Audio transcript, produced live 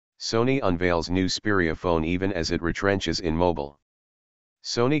Sony unveils new Xperia phone even as it retrenches in mobile.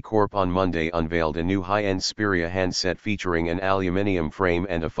 Sony Corp on Monday unveiled a new high-end Xperia handset featuring an aluminium frame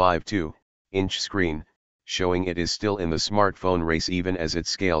and a 5.2-inch screen, showing it is still in the smartphone race even as it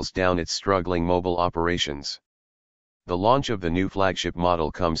scales down its struggling mobile operations. The launch of the new flagship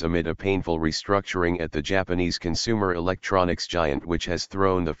model comes amid a painful restructuring at the Japanese consumer electronics giant, which has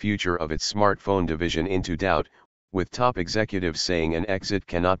thrown the future of its smartphone division into doubt, with top executives saying an exit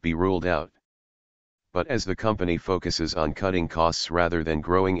cannot be ruled out. But as the company focuses on cutting costs rather than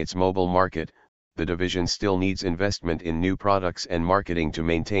growing its mobile market, the division still needs investment in new products and marketing to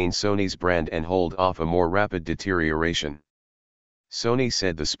maintain Sony's brand and hold off a more rapid deterioration. Sony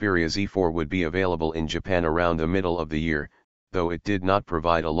said the Xperia Z4 would be available in Japan around the middle of the year, though it did not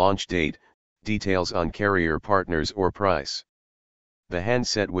provide a launch date, details on carrier partners or price. The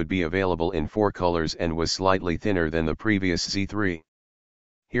handset would be available in 4 colors and was slightly thinner than the previous Z3.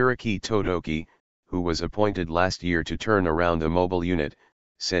 Hiroki Totoki, who was appointed last year to turn around the mobile unit,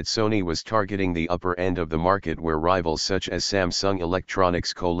 said Sony was targeting the upper end of the market where rivals such as Samsung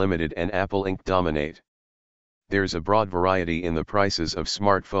Electronics Co. Limited and Apple Inc. dominate. There's a broad variety in the prices of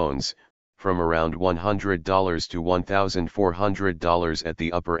smartphones, from around $100 to $1,400 at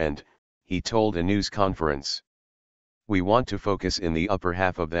the upper end, he told a news conference. We want to focus in the upper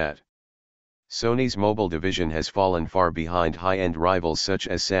half of that. Sony's mobile division has fallen far behind high-end rivals such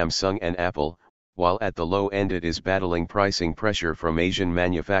as Samsung and Apple, while at the low end it is battling pricing pressure from Asian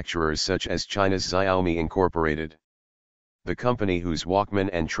manufacturers such as China's Xiaomi Incorporated. The company whose Walkman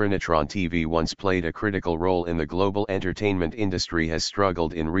and Trinitron TV once played a critical role in the global entertainment industry has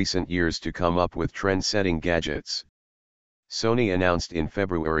struggled in recent years to come up with trend-setting gadgets. Sony announced in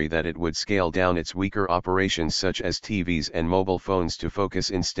February that it would scale down its weaker operations such as TVs and mobile phones to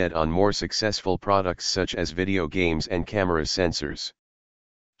focus instead on more successful products such as video games and camera sensors.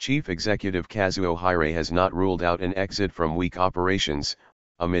 Chief Executive Kazuo Hire has not ruled out an exit from weak operations,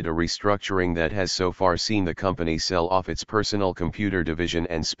 amid a restructuring that has so far seen the company sell off its personal computer division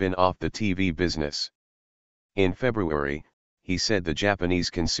and spin off the TV business. In February, he said the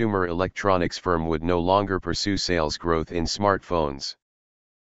Japanese consumer electronics firm would no longer pursue sales growth in smartphones.